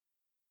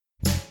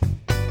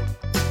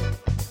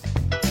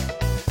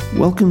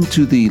Welcome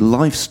to the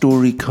Life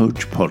Story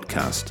Coach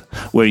podcast,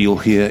 where you'll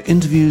hear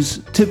interviews,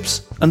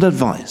 tips, and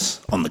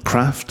advice on the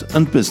craft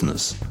and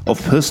business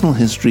of personal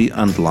history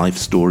and life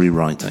story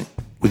writing,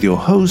 with your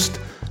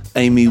host,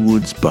 Amy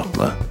Woods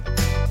Butler.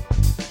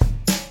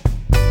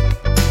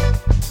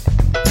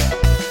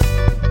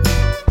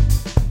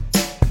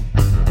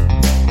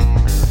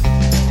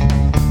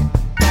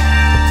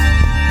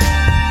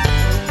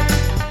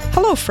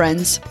 Hello,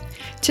 friends.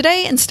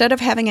 Today, instead of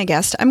having a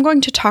guest, I'm going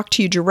to talk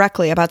to you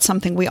directly about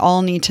something we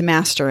all need to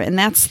master, and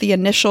that's the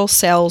initial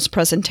sales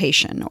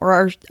presentation,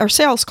 or our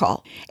sales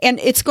call. And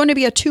it's going to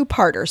be a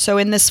two-parter. So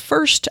in this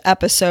first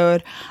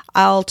episode,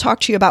 I'll talk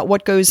to you about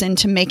what goes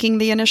into making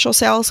the initial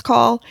sales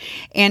call.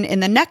 And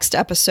in the next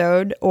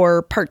episode,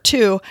 or part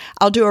two,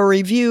 I'll do a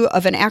review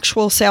of an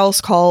actual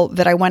sales call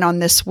that I went on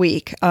this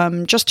week,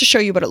 just to show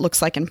you what it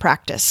looks like in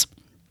practice,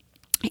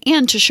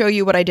 and to show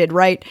you what I did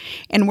right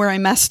and where I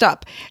messed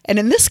up. And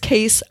in this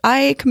case,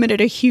 I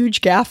committed a huge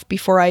gaffe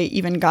before I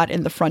even got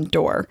in the front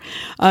door.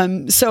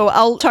 So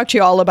I'll talk to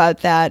you all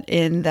about that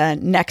in the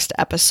next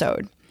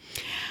episode.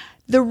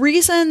 The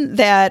reason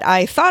that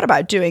I thought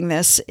about doing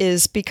this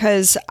is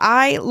because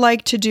I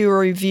like to do a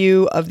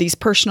review of these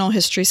personal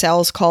history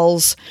sales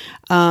calls.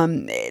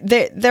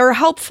 They're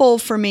helpful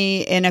for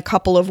me in a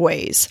couple of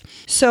ways.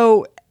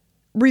 So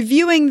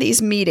reviewing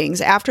these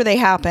meetings after they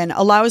happen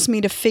allows me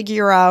to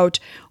figure out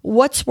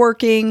what's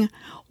working,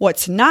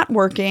 what's not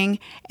working,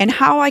 and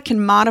how I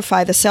can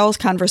modify the sales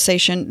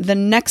conversation the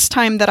next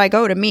time that I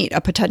go to meet a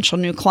potential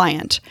new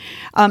client.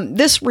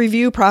 This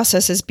review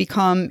process has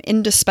become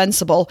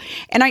indispensable,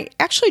 and I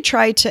actually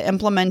try to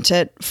implement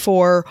it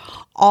for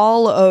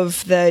all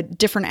of the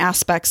different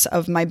aspects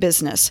of my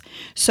business.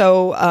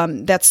 So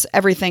that's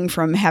everything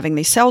from having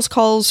these sales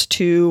calls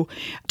to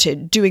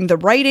doing the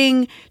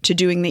writing, to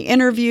doing the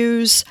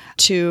interviews,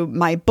 to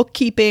my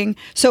bookkeeping.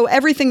 So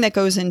everything that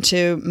goes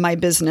into my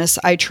business,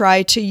 I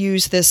try to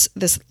use this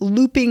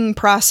looping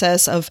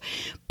process of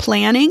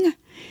planning,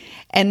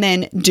 and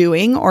then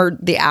doing, or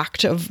the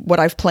act of what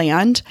I've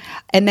planned,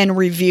 and then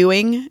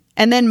reviewing,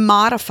 and then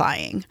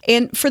modifying.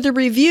 And for the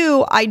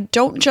review, I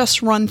don't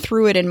just run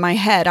through it in my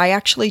head. I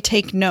actually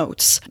take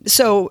notes.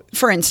 So,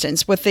 for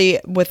instance, with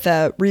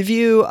the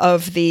review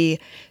of the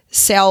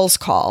sales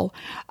call,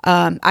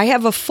 I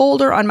have a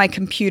folder on my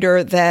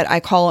computer that I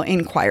call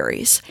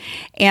inquiries.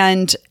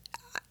 And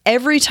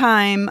every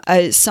time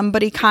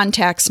somebody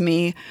contacts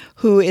me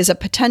who is a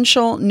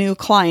potential new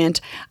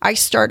client, I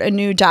start a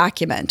new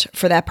document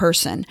for that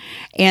person,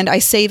 and I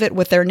save it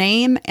with their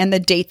name and the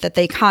date that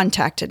they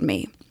contacted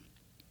me.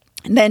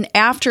 And then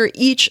after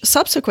each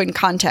subsequent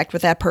contact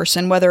with that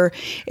person, whether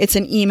it's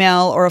an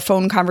email or a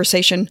phone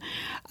conversation,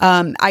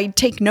 I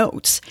take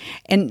notes.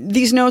 And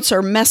these notes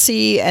are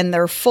messy and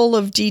they're full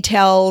of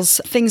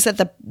details, things that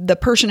the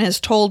person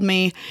has told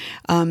me.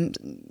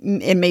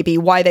 It may be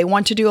why they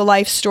want to do a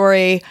life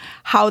story,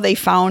 how they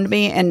found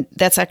me. And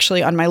that's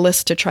actually on my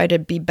list to try to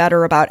be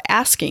better about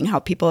asking how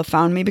people have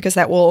found me, because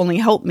that will only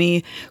help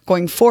me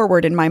going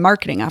forward in my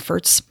marketing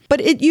efforts. But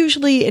it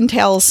usually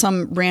entails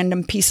some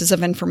random pieces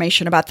of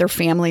information about their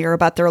family or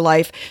about their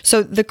life.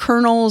 So the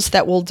kernels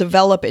that will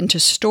develop into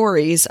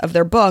stories of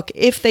their book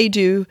if they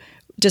do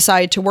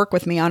decide to work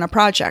with me on a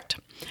project.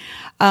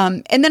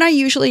 And then I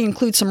usually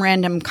include some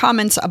random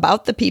comments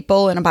about the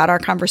people and about our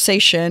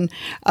conversation.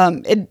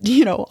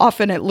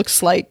 Often it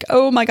looks like,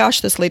 oh my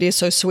gosh, this lady is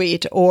so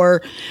sweet,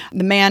 or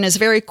the man is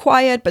very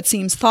quiet but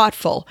seems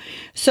thoughtful.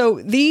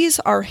 So these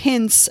are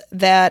hints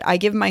that I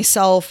give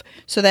myself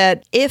so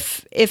that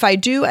if I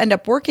do end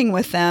up working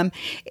with them,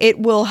 it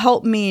will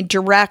help me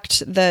direct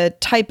the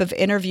type of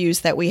interviews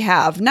that we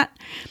have, not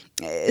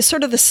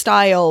sort of the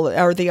style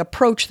or the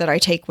approach that I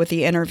take with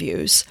the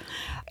interviews.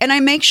 And I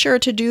make sure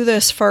to do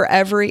this for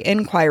every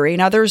inquiry.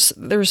 Now, there's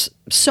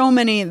so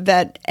many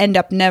that end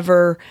up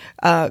never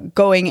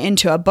going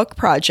into a book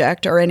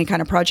project or any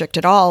kind of project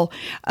at all.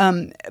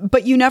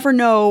 But you never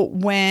know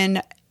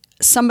when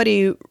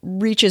somebody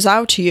reaches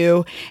out to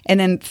you, and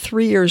then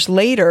 3 years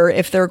later,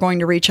 if they're going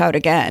to reach out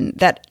again.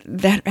 That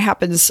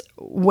happens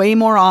way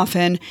more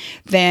often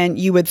than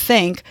you would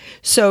think.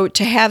 So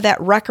to have that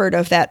record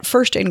of that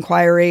first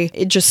inquiry,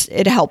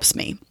 it helps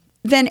me.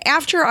 Then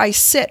after I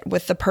sit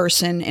with the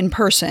person in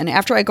person,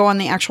 after I go on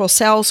the actual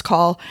sales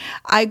call,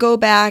 I go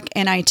back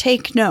and I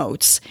take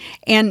notes.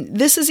 And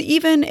this is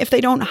even if they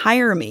don't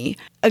hire me.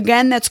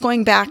 Again, that's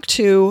going back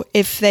to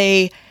if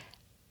they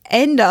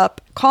end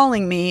up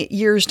calling me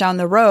years down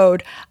the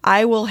road,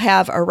 I will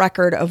have a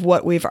record of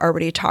what we've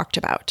already talked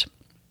about.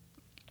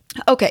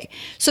 Okay,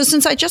 so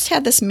since I just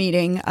had this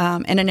meeting,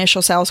 an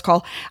initial sales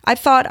call, I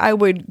thought I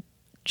would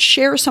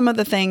share some of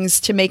the things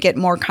to make it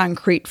more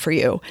concrete for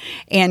you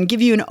and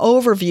give you an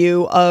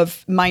overview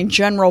of my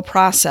general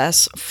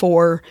process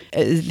for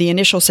the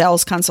initial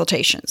sales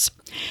consultations.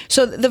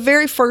 So the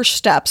very first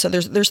step, so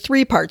there's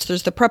three parts.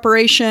 There's the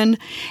preparation,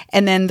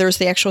 and then there's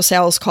the actual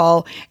sales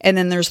call, and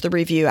then there's the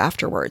review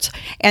afterwards.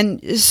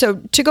 And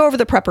so to go over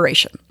the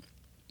preparation.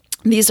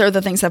 These are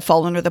the things that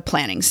fall under the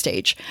planning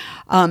stage.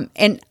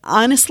 And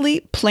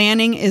honestly,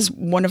 planning is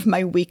one of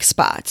my weak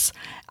spots.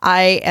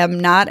 I am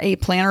not a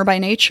planner by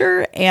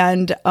nature,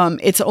 and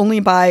it's only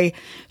by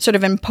sort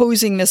of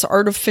imposing this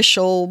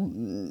artificial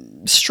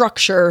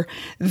structure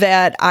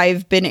that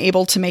I've been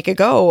able to make a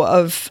go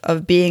of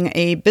being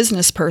a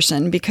business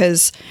person,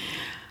 because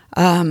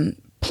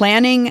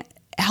planning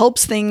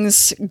helps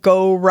things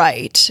go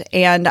right.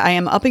 And I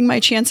am upping my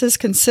chances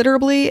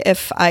considerably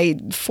if I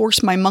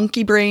force my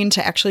monkey brain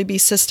to actually be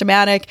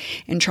systematic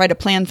and try to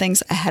plan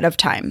things ahead of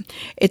time.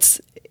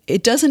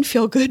 It doesn't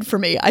feel good for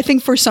me. I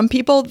think for some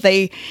people,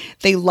 they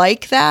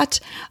like that.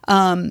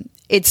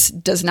 It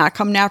does not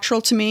come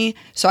natural to me,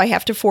 so I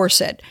have to force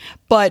it.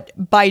 But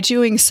by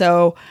doing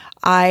so,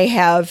 I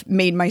have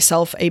made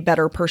myself a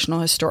better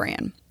personal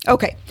historian.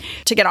 Okay,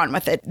 to get on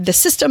with it, the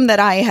system that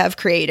I have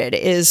created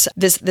is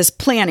this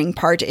planning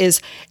part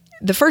is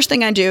the first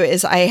thing I do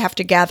is I have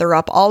to gather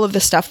up all of the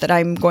stuff that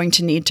I'm going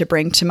to need to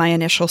bring to my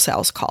initial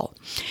sales call.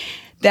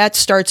 That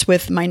starts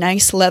with my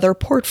nice leather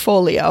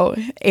portfolio.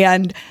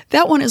 And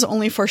that one is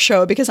only for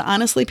show because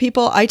honestly,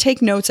 people, I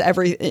take notes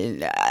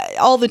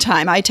all the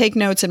time. I take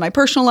notes in my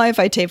personal life.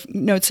 I take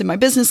notes in my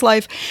business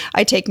life.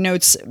 I take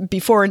notes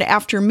before and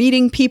after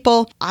meeting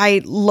people.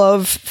 I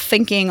love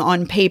thinking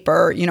on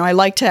paper. I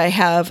like to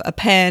have a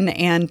pen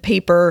and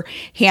paper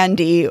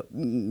handy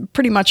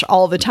pretty much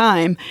all the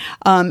time.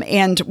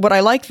 And what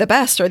I like the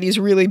best are these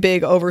really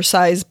big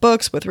oversized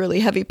books with really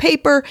heavy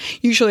paper.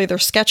 Usually they're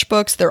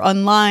sketchbooks. They're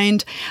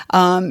unlined.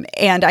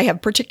 And I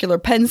have particular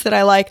pens that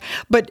I like.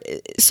 But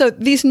so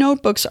these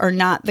notebooks are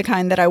not the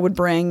kind that I would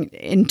bring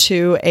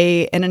into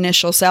an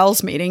initial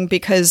sales meeting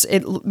because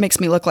it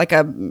makes me look like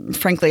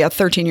frankly, a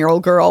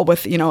 13-year-old girl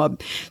with, a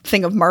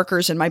thing of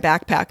markers in my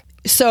backpack.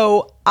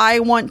 So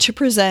I want to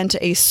present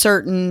a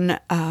certain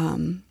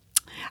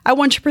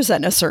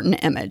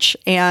image,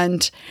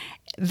 and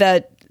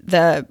that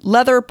the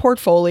leather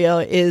portfolio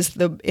is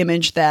the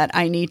image that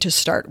I need to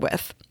start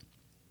with.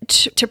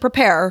 To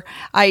prepare,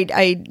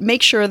 I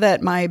make sure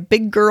that my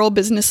big girl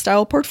business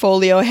style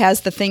portfolio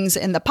has the things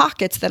in the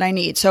pockets that I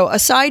need. So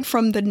aside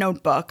from the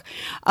notebook,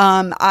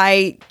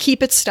 I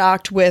keep it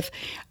stocked with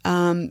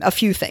a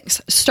few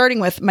things, starting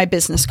with my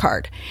business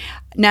card.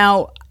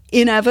 Now,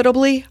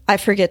 inevitably, I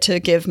forget to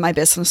give my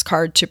business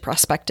card to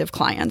prospective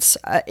clients.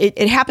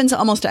 It happens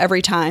almost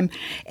every time.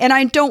 And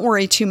I don't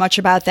worry too much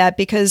about that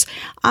because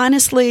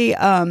honestly,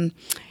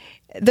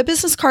 the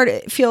business card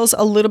feels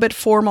a little bit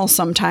formal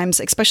sometimes,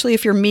 especially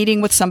if you're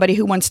meeting with somebody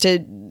who wants to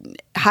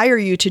hire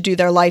you to do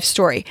their life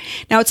story.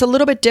 Now, it's a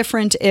little bit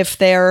different if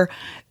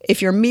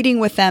you're meeting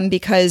with them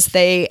because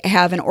they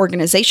have an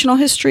organizational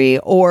history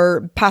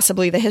or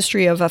possibly the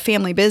history of a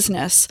family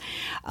business.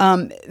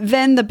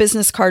 Then the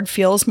business card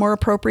feels more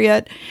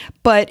appropriate,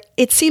 but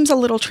it seems a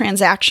little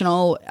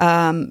transactional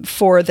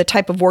for the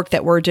type of work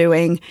that we're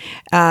doing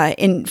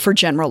for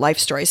general life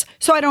stories.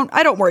 So I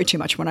don't worry too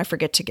much when I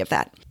forget to give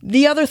that.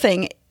 The other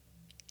thing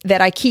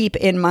that I keep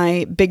in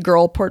my big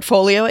girl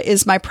portfolio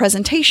is my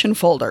presentation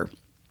folder.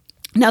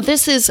 Now,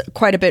 this is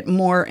quite a bit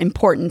more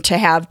important to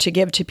have to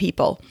give to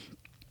people.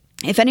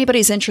 If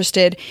anybody's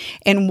interested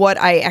in what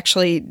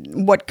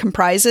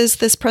comprises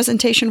this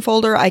presentation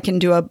folder, I can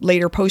do a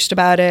later post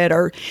about it,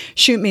 or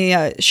shoot me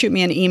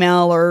an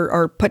email,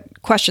 or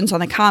put questions on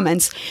the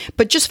comments.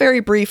 But just very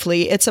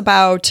briefly, it's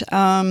about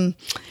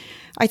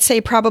I'd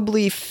say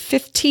probably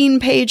 15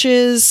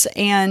 pages,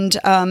 and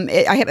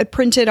I have it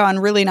printed on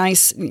really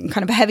nice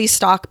kind of heavy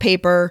stock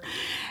paper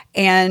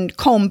and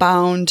comb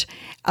bound.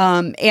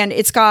 And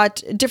it's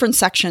got different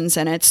sections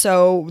in it.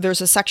 So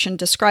there's a section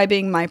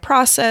describing my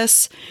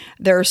process.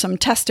 There are some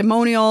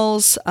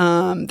testimonials.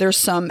 There's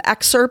some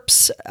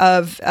excerpts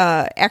of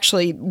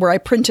actually where I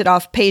printed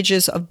off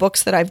pages of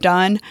books that I've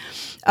done.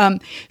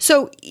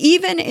 So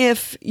even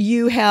if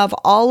you have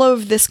all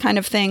of this kind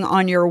of thing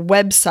on your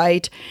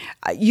website,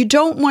 you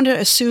don't want to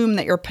assume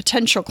that your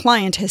potential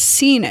client has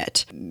seen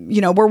it.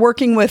 We're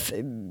working with,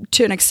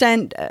 to an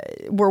extent,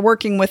 we're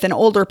working with an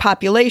older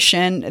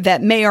population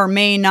that may or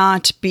may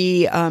not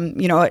be,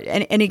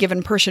 any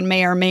given person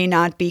may or may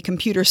not be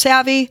computer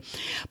savvy.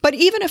 But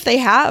even if they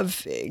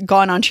have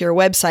gone onto your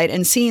website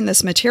and seen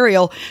this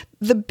material,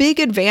 the big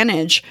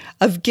advantage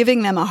of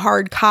giving them a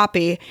hard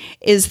copy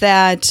is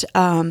that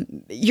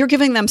you're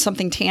giving them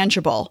something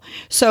tangible.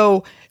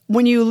 So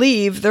when you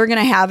leave, they're going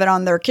to have it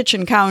on their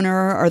kitchen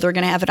counter, or they're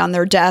going to have it on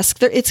their desk.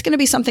 It's going to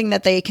be something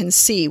that they can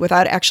see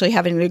without actually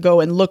having to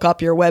go and look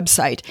up your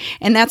website.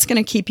 And that's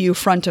going to keep you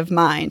front of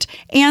mind,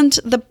 and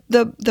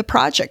the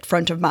project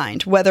front of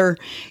mind. Whether,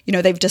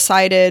 they've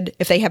decided,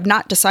 if they have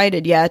not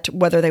decided yet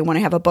whether they want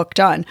to have a book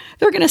done,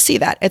 they're going to see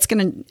that. It's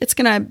going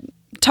to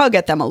tug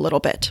at them a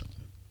little bit.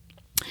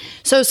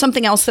 So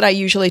something else that I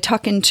usually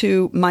tuck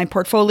into my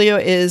portfolio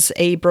is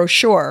a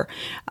brochure.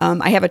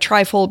 I have a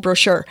trifold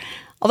brochure.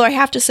 Although I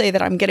have to say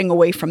that I'm getting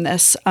away from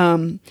this.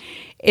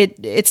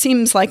 It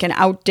seems like an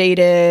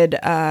outdated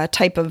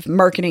type of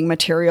marketing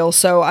material,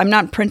 so I'm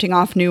not printing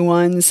off new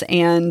ones,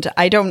 and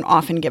I don't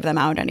often give them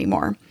out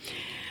anymore.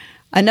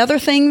 Another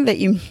thing that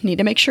you need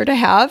to make sure to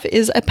have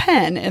is a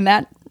pen, and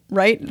that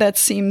right? That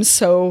seems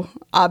so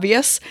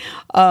obvious.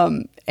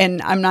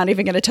 And I'm not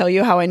even going to tell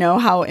you how I know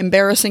how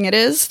embarrassing it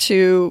is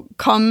to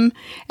come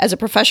as a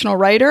professional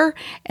writer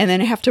and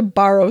then have to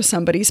borrow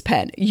somebody's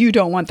pen. You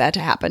don't want that to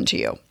happen to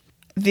you.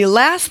 The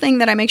last thing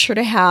that I make sure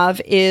to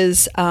have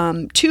is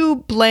 2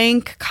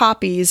 blank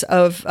copies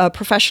of a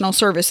professional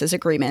services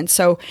agreement.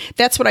 So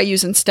that's what I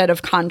use instead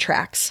of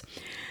contracts.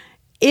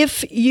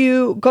 If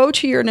you go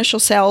to your initial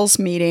sales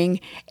meeting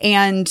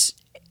and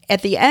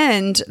at the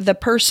end, the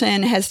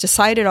person has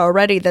decided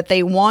already that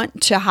they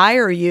want to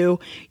hire you,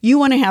 you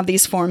want to have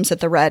these forms at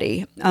the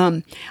ready.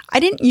 I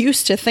didn't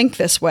used to think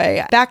this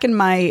way. Back in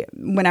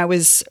when I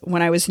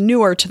was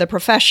newer to the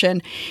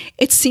profession,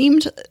 it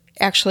seemed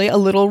actually a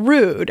little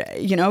rude.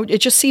 It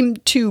just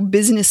seemed too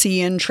businessy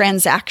and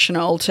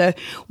transactional to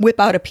whip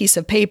out a piece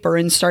of paper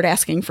and start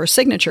asking for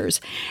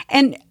signatures.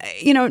 And,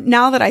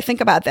 now that I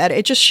think about that,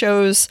 it just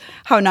shows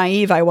how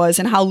naive I was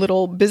and how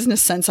little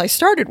business sense I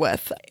started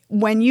with.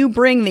 When you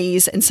bring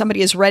these and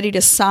somebody is ready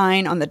to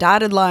sign on the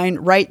dotted line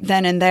right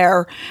then and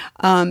there,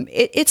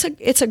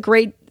 it's a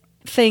great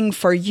thing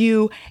for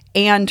you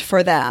and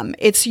for them.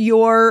 It's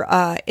your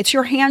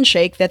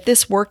handshake that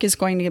this work is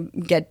going to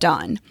get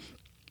done.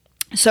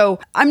 So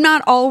I'm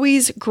not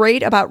always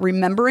great about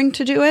remembering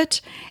to do it,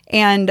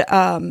 and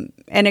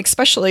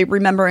especially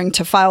remembering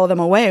to file them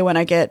away when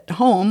I get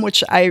home,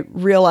 which I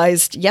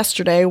realized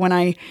yesterday when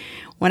I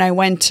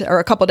went, or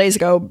a couple of days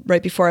ago,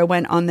 right before I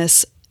went on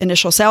this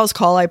initial sales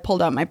call, I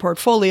pulled out my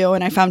portfolio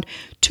and I found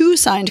 2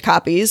 signed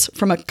copies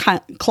from a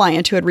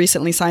client who had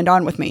recently signed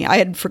on with me. I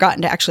had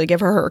forgotten to actually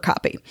give her a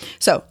copy.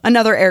 So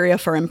another area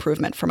for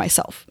improvement for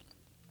myself.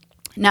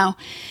 Now,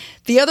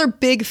 the other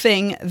big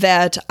thing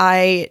that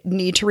I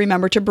need to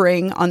remember to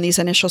bring on these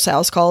initial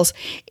sales calls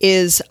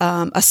is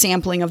a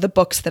sampling of the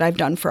books that I've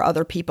done for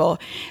other people.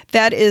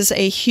 That is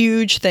a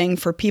huge thing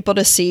for people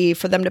to see,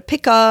 for them to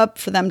pick up,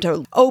 for them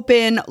to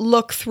open,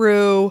 look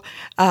through,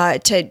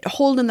 to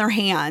hold in their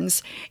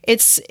hands.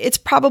 It's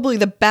probably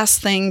the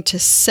best thing to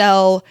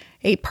sell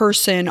a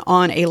person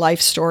on a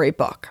life story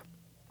book.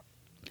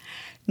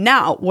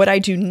 Now, what I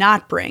do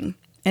not bring,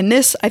 and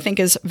this I think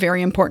is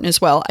very important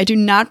as well, I do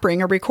not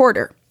bring a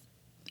recorder.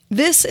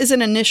 This is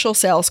an initial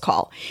sales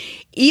call.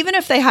 Even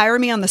if they hire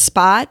me on the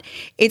spot,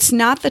 it's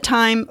not the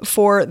time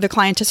for the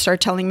client to start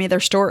telling me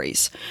their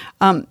stories.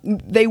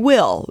 They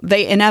will.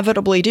 They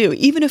inevitably do.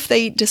 Even if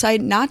they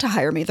decide not to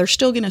hire me, they're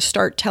still going to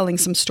start telling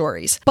some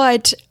stories.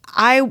 But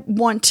I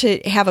want to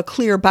have a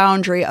clear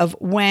boundary of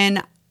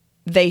when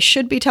they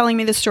should be telling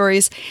me the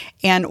stories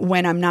and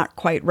when I'm not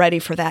quite ready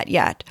for that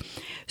yet.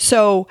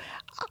 So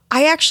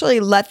I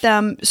actually let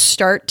them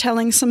start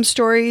telling some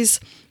stories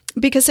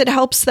because it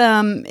helps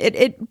them,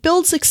 it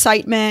builds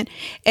excitement,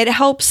 it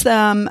helps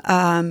them,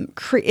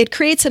 it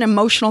creates an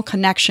emotional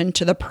connection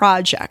to the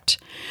project.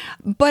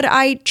 But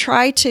I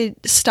try to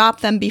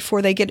stop them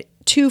before they get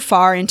too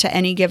far into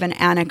any given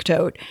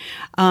anecdote.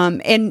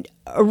 And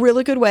a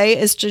really good way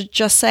is to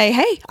just say,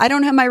 hey, I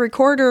don't have my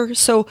recorder,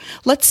 so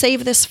let's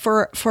save this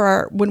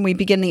for when we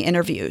begin the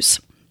interviews.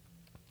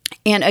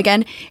 And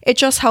again, it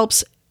just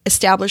helps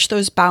establish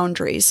those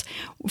boundaries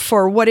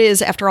for what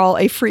is, after all,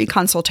 a free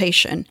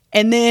consultation.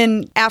 And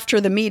then after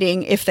the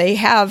meeting, if they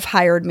have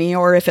hired me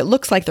or if it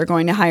looks like they're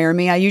going to hire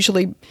me, I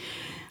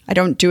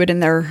don't do it in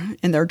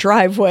their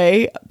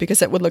driveway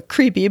because it would look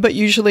creepy, but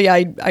usually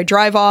I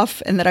drive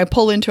off and then I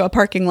pull into a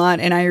parking lot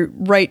and I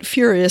write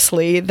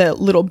furiously the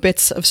little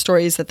bits of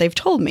stories that they've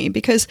told me,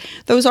 because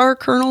those are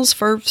kernels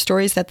for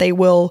stories that they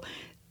will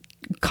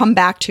come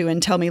back to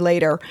and tell me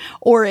later.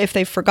 Or if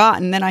they've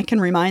forgotten, then I can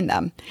remind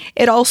them.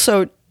 It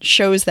also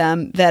shows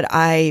them that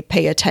I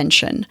pay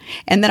attention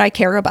and that I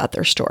care about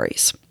their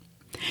stories.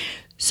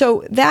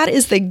 So that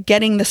is the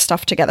getting the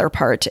stuff together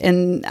part.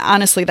 And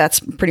honestly, that's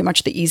pretty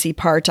much the easy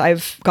part.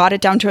 I've got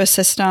it down to a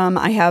system.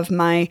 I have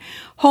my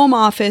home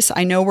office.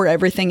 I know where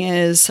everything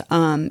is,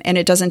 and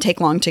it doesn't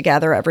take long to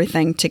gather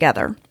everything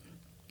together.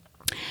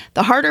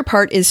 The harder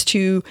part is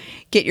to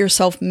get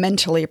yourself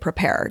mentally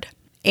prepared.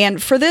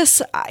 And for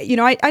this,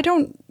 I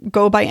don't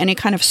go by any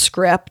kind of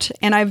script,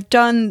 and I've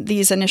done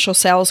these initial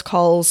sales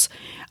calls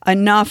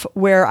enough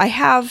where I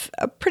have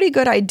a pretty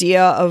good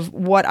idea of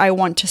what I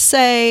want to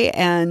say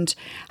and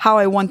how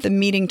I want the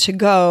meeting to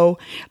go,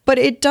 but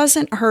it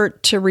doesn't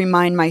hurt to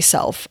remind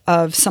myself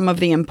of some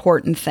of the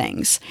important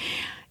things.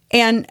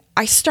 And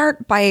I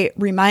start by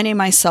reminding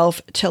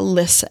myself to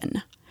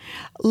listen.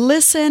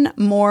 Listen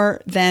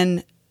more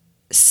than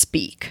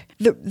speak.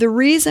 The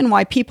reason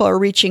why people are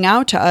reaching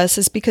out to us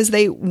is because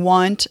they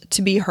want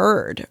to be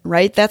heard,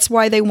 right? That's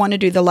why they want to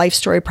do the Life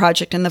Story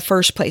Project in the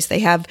first place. They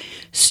have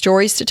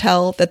stories to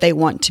tell that they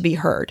want to be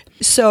heard.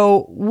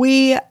 So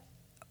we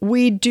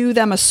do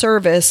them a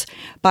service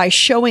by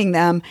showing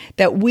them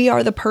that we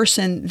are the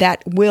person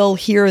that will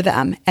hear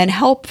them and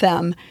help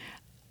them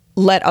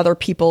let other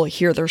people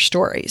hear their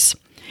stories.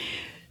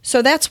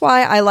 So that's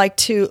why I like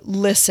to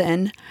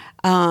listen.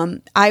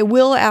 I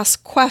will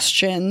ask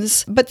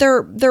questions, but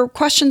they're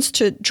questions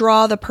to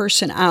draw the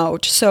person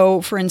out.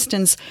 So, for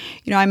instance,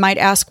 I might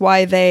ask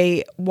why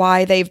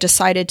they've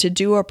decided to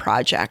do a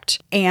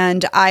project.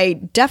 And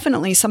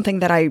something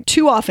that I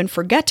too often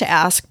forget to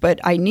ask, but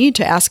I need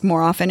to ask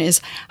more often,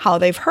 is how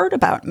they've heard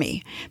about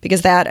me,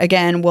 because that,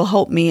 again, will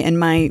help me in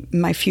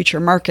my future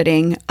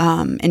marketing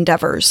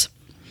endeavors.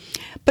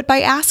 But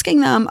by asking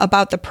them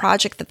about the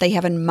project that they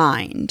have in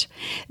mind,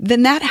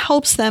 then that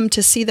helps them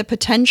to see the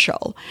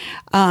potential.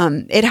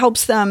 It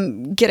helps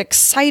them get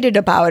excited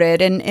about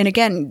it. And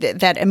again, build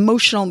that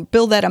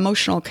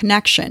emotional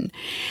connection.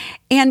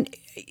 And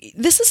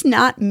this is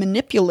not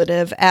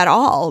manipulative at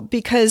all,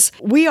 because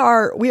we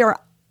are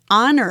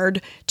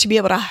honored to be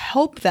able to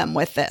help them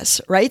with this,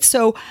 right?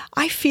 So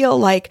I feel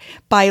like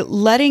by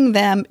letting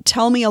them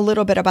tell me a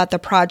little bit about the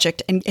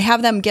project and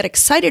have them get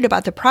excited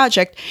about the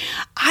project,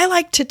 I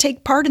like to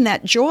take part in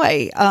that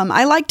joy.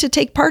 I like to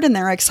take part in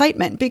their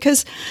excitement,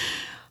 because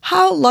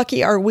how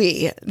lucky are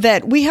we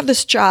that we have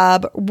this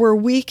job where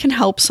we can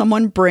help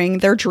someone bring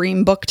their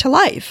dream book to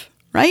life,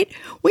 right?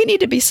 We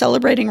need to be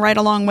celebrating right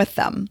along with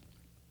them.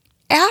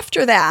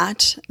 After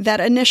that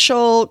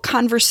initial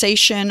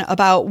conversation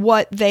about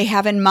what they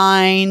have in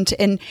mind,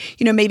 and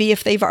maybe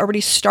if they've already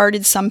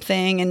started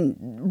something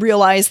and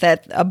realize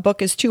that a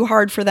book is too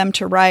hard for them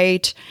to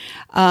write,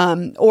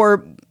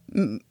 or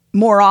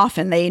more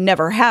often they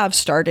never have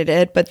started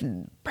it, but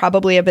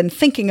probably have been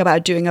thinking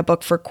about doing a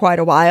book for quite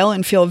a while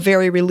and feel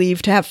very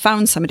relieved to have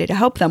found somebody to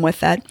help them with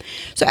that.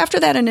 So after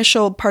that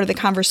initial part of the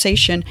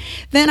conversation,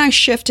 then I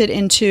shifted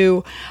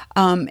into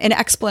an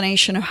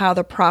explanation of how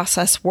the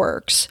process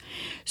works.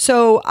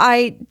 So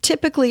I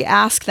typically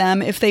ask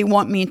them if they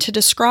want me to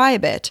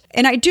describe it.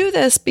 And I do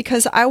this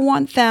because I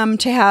want them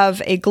to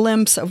have a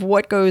glimpse of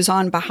what goes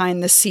on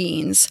behind the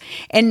scenes.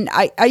 And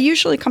I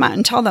usually come out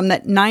and tell them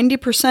that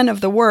 90%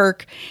 of the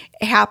work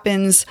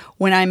happens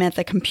when I'm at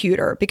the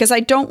computer, because I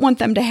don't want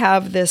them to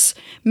have this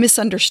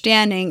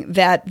misunderstanding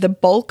that the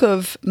bulk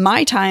of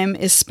my time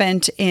is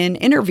spent in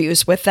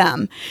interviews with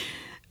them,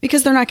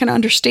 because they're not going to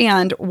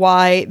understand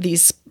why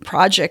these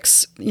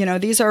projects,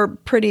 these are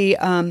pretty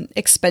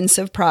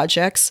expensive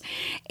projects,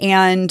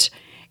 and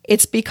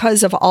it's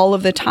because of all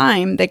of the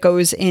time that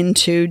goes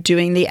into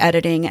doing the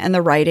editing and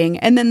the writing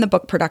and then the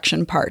book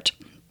production part.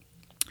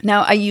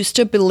 Now, I used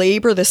to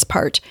belabor this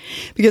part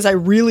because I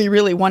really,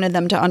 really wanted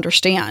them to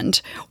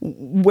understand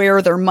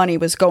where their money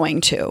was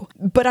going to.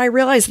 But I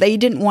realized they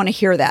didn't want to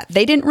hear that.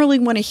 They didn't really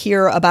want to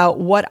hear about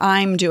what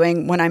I'm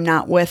doing when I'm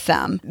not with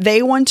them.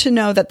 They want to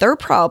know that their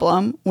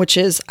problem, which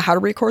is how to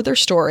record their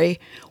story,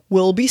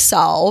 will be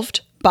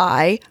solved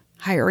by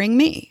hiring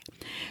me.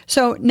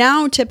 So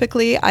now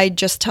typically I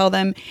just tell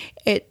them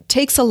it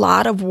takes a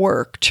lot of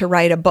work to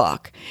write a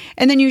book.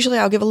 And then usually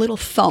I'll give a little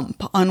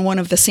thump on one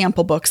of the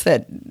sample books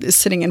that is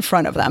sitting in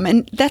front of them.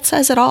 And that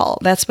says it all.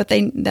 That's what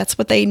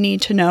they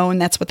need to know,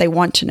 and that's what they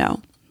want to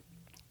know.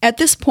 At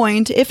this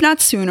point, if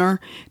not sooner,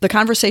 the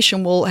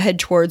conversation will head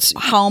towards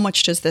how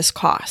much does this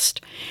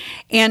cost?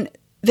 And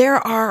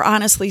there are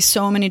honestly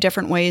so many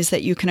different ways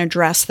that you can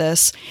address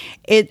this.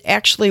 It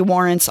actually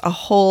warrants a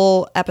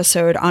whole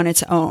episode on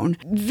its own.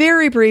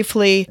 Very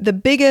briefly, the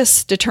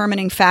biggest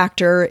determining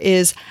factor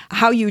is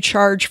how you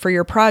charge for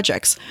your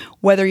projects,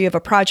 whether you have a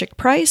project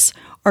price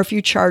or if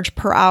you charge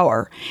per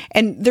hour.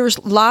 And there's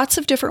lots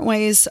of different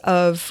ways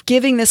of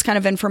giving this kind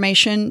of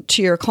information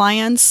to your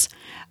clients.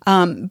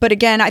 But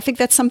again, I think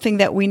that's something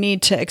that we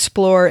need to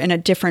explore in a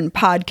different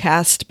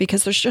podcast,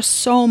 because there's just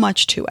so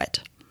much to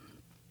it.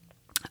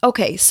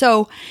 Okay,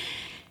 so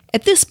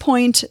at this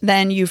point,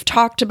 then you've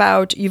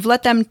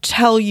let them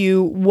tell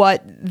you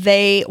what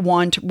they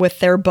want with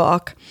their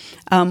book,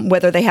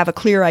 whether they have a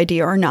clear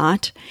idea or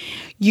not.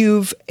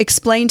 You've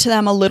explained to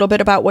them a little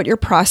bit about what your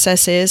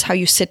process is, how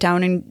you sit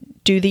down and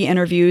do the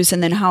interviews,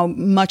 and then how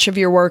much of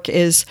your work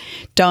is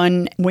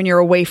done when you're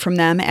away from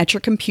them at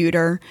your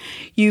computer.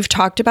 You've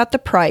talked about the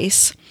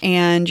price,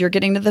 and you're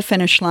getting to the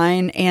finish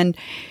line, and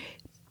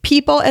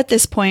people at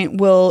this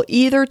point will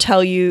either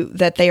tell you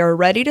that they are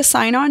ready to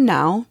sign on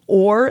now,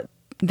 or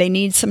they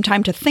need some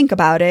time to think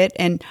about it.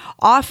 And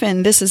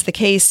often this is the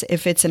case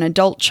if it's an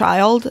adult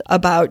child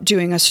about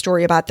doing a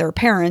story about their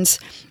parents.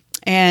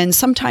 And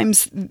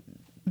sometimes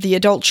the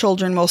adult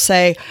children will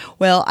say,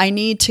 well, I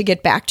need to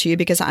get back to you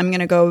because I'm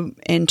going to go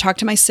and talk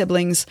to my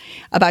siblings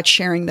about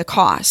sharing the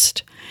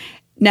cost.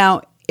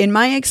 Now, in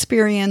my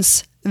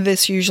experience,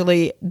 this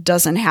usually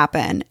doesn't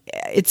happen.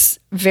 It's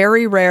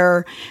very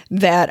rare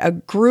that a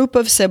group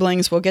of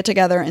siblings will get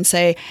together and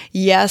say,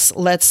 yes,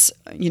 let's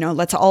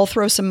all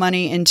throw some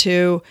money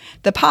into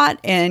the pot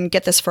and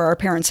get this for our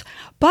parents.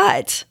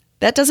 But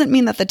that doesn't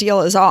mean that the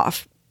deal is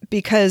off,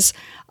 because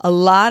a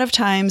lot of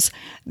times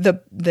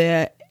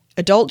the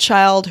adult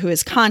child who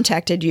has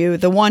contacted you,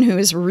 the one who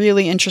is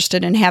really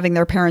interested in having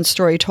their parents'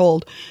 story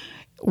told,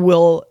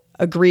 will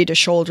agree to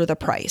shoulder the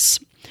price.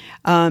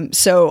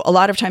 So a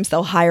lot of times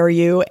they'll hire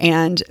you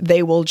and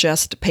they will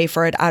just pay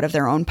for it out of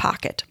their own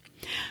pocket.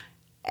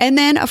 And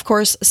then, of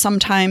course,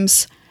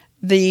 sometimes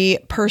the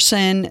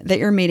person that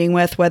you're meeting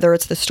with, whether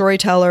it's the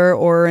storyteller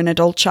or an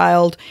adult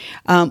child,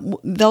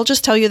 they'll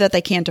just tell you that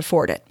they can't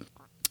afford it.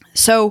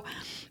 So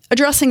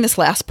addressing this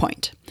last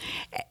point,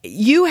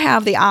 you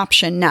have the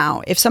option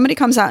now. If somebody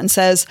comes out and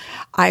says,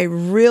 I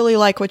really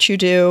like what you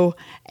do,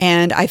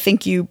 and I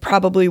think you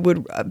probably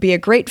would be a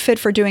great fit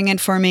for doing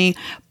it for me,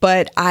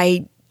 but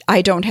I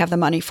don't have the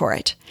money for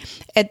it.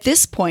 At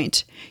this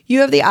point, you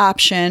have the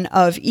option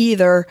of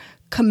either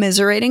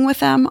commiserating with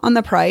them on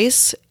the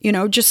price,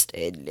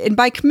 and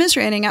by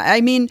commiserating,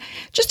 I mean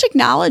just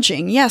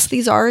acknowledging, yes,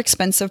 these are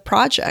expensive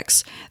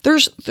projects.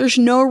 There's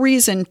no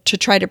reason to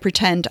try to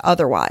pretend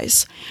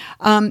otherwise.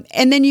 And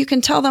then you can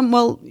tell them,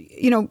 well,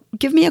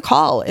 give me a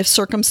call if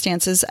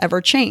circumstances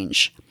ever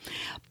change.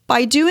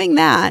 By doing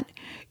that,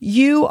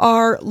 you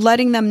are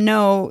letting them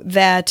know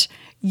that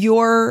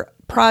your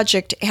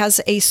project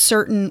has a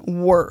certain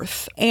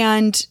worth,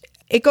 and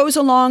it goes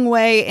a long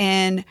way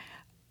in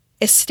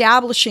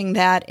establishing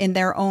that in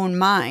their own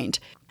mind.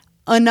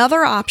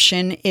 Another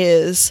option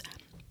is,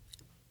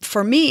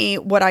 for me,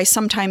 what I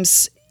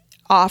sometimes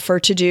offer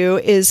to do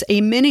is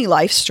a mini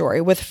life story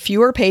with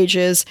fewer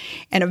pages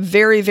and a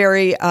very,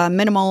 very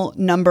minimal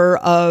number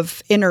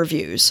of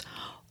interviews,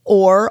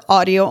 or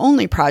audio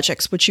only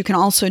projects, which you can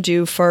also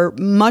do for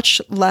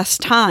much less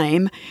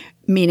time,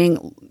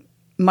 meaning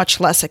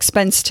much less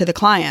expense to the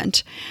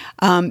client,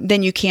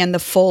 than you can the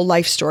full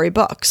life story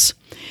books.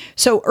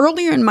 So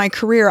earlier in my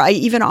career, I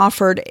even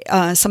offered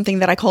something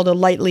that I called a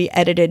lightly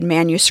edited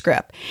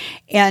manuscript,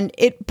 and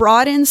it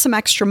brought in some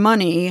extra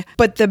money,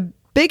 but the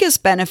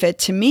biggest benefit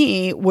to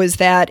me was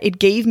that it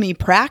gave me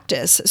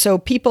practice. So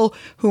people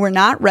who were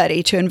not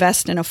ready to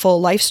invest in a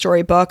full life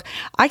story book,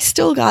 I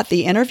still got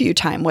the interview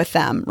time with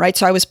them, right?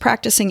 So I was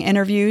practicing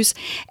interviews,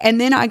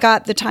 and then I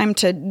got the time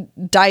to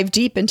dive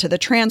deep into the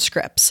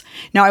transcripts.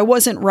 Now, I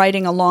wasn't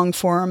writing a long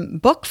form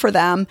book for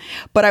them,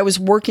 but I was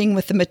working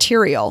with the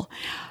material.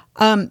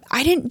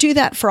 I didn't do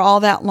that for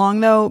all that long,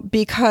 though,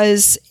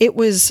 because it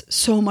was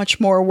so much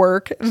more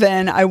work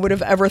than I would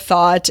have ever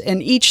thought.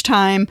 And each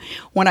time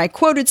when I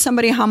quoted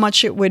somebody how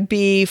much it would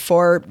be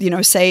for,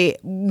 say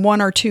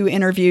 1 or 2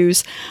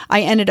 interviews,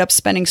 I ended up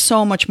spending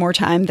so much more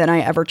time than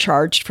I ever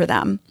charged for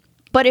them.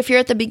 But if you're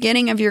at the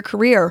beginning of your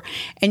career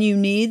and you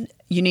need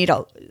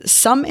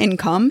some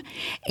income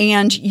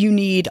and you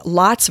need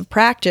lots of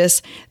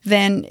practice,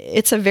 then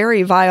it's a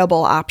very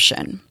viable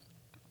option.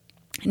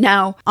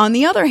 Now, on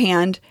the other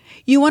hand,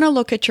 you want to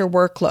look at your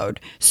workload.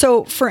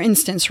 So, for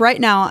instance, right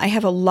now I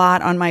have a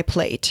lot on my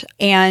plate,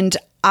 and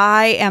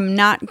I am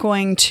not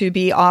going to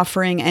be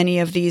offering any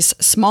of these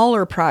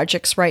smaller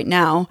projects right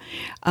now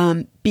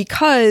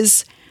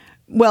because,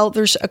 well,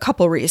 there's a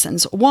couple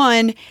reasons.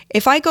 One,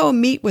 if I go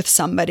meet with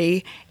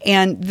somebody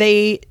and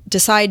they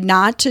decide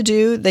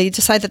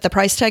that the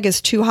price tag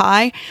is too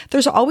high,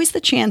 there's always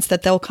the chance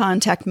that they'll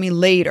contact me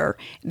later.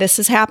 This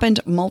has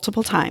happened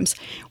multiple times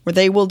where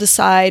they will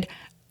decide,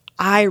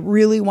 I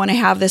really want to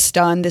have this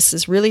done. This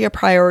is really a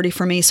priority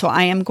for me, so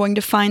I am going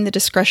to find the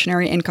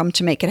discretionary income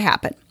to make it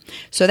happen.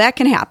 So that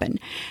can happen.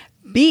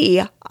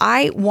 B,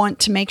 I want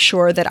to make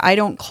sure that I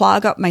don't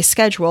clog up my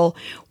schedule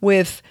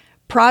with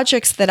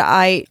projects that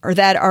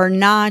are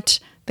not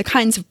the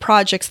kinds of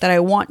projects that I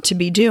want to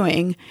be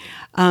doing,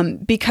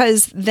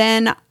 because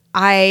then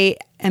I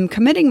am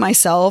committing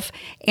myself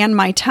and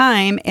my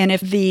time, and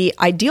if the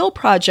ideal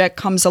project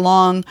comes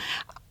along,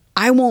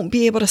 I won't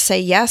be able to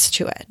say yes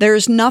to it.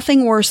 There's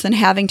nothing worse than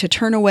having to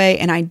turn away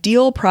an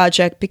ideal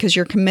project because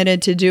you're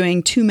committed to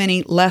doing too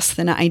many less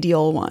than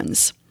ideal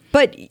ones.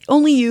 But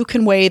only you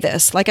can weigh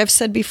this. Like I've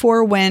said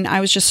before, when I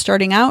was just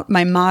starting out,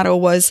 my motto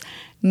was,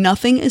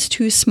 nothing is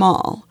too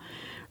small,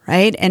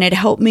 right? And it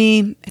helped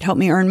me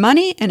earn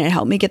money, and it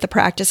helped me get the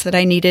practice that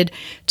I needed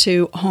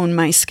to hone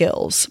my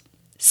skills.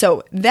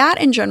 So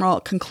that in general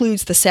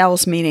concludes the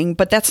sales meeting,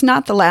 but that's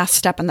not the last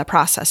step in the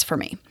process for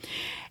me.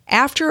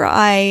 After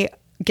I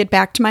get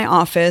back to my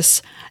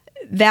office,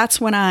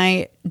 that's when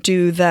I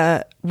do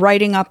the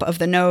writing up of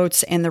the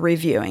notes and the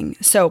reviewing.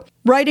 So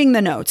writing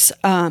the notes,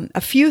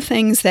 a few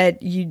things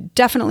that you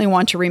definitely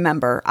want to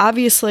remember.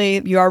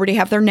 Obviously, you already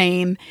have their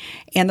name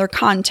and their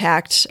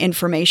contact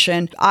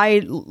information.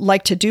 I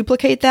like to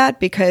duplicate that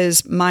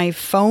because my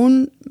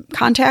phone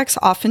contacts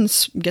often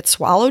get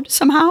swallowed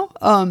somehow.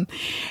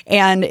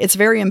 And it's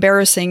very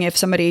embarrassing if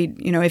somebody,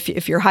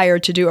 if you're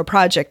hired to do a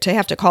project, to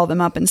have to call them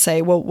up and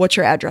say, well, what's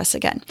your address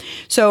again?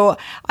 So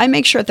I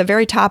make sure at the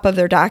very top of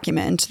their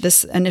document,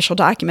 this initial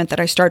document that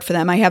I start for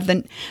them, I have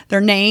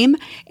their name,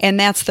 and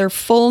that's their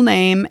full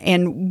name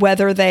and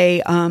whether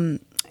they,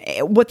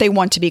 what they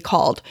want to be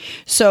called.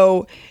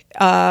 So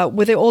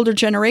with the older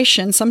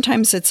generation,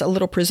 sometimes it's a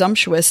little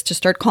presumptuous to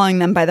start calling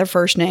them by their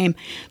first name.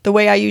 The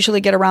way I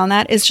usually get around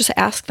that is just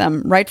ask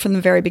them right from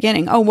the very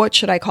beginning, oh, what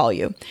should I call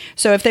you?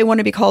 So if they want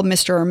to be called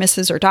Mr. or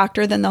Mrs. or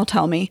Doctor, then they'll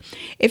tell me.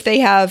 If they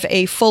have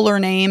a fuller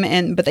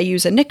name but they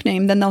use a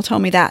nickname, then they'll tell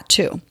me that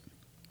too.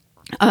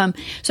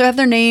 So I have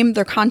their name,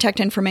 their contact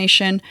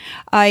information.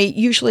 I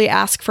usually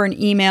ask for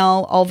an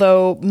email,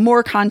 although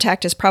more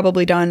contact is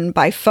probably done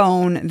by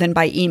phone than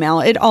by email.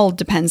 It all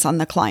depends on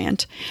the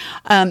client.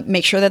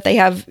 Make sure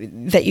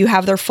that you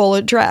have their full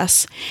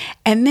address.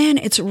 And then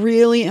it's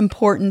really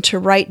important to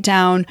write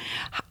down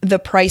the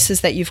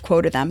prices that you've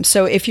quoted them.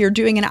 So if you're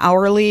doing an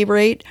hourly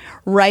rate,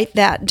 write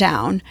that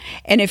down.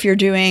 And if you're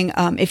doing,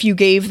 if you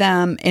gave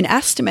them an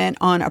estimate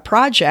on a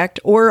project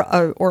or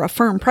a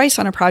firm price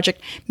on a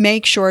project,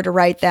 make sure to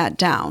write that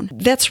down.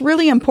 That's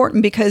really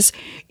important because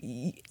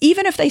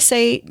even if they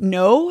say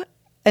no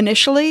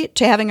initially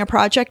to having a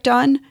project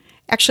done,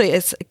 actually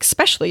it's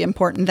especially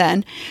important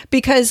then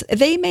because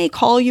they may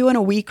call you in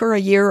a week or a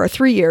year or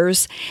 3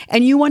 years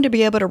and you want to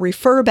be able to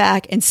refer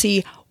back and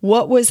see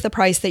what was the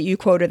price that you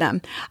quoted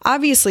them.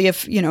 Obviously,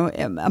 if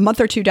a month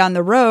or two down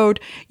the road,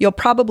 you'll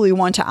probably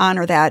want to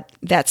honor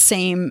that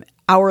same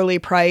hourly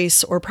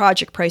price or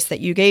project price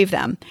that you gave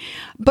them.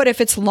 But if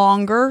it's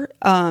longer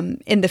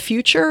in the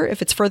future,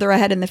 if it's further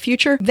ahead in the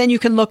future, then you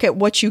can look at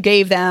what you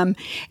gave them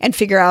and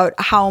figure out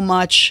how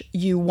much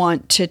you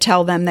want to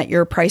tell them that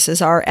your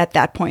prices are at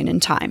that point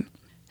in time.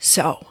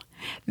 So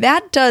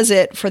that does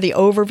it for the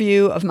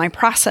overview of my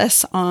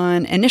process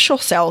on initial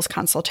sales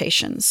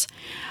consultations.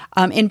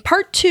 In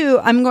part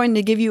 2, I'm going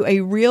to give you a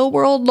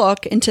real-world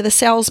look into the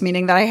sales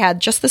meeting that I had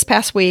just this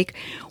past week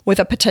with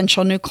a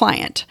potential new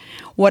client.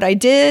 What I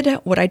did,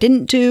 what I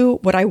didn't do,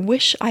 what I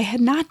wish I had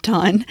not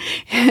done,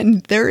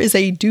 and there is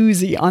a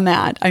doozy on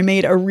that. I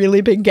made a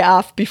really big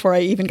gaffe before I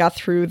even got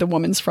through the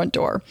woman's front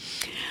door.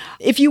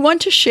 If you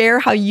want to share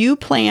how you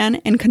plan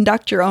and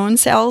conduct your own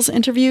sales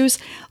interviews,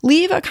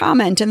 leave a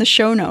comment in the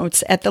show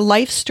notes at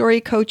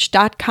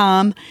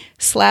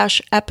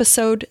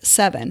thelifestorycoach.com/episode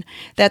 7.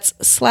 That's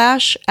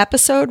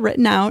 /episode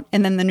written out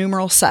and then the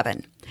numeral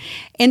 7.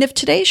 And if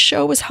today's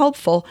show was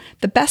helpful,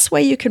 the best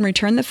way you can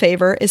return the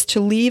favor is to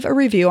leave a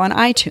review on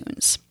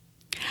iTunes.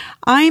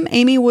 I'm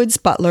Amy Woods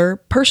Butler,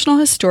 personal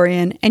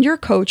historian and your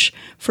coach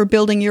for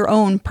building your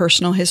own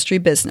personal history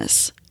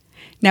business.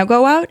 Now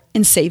go out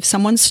and save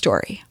someone's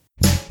story.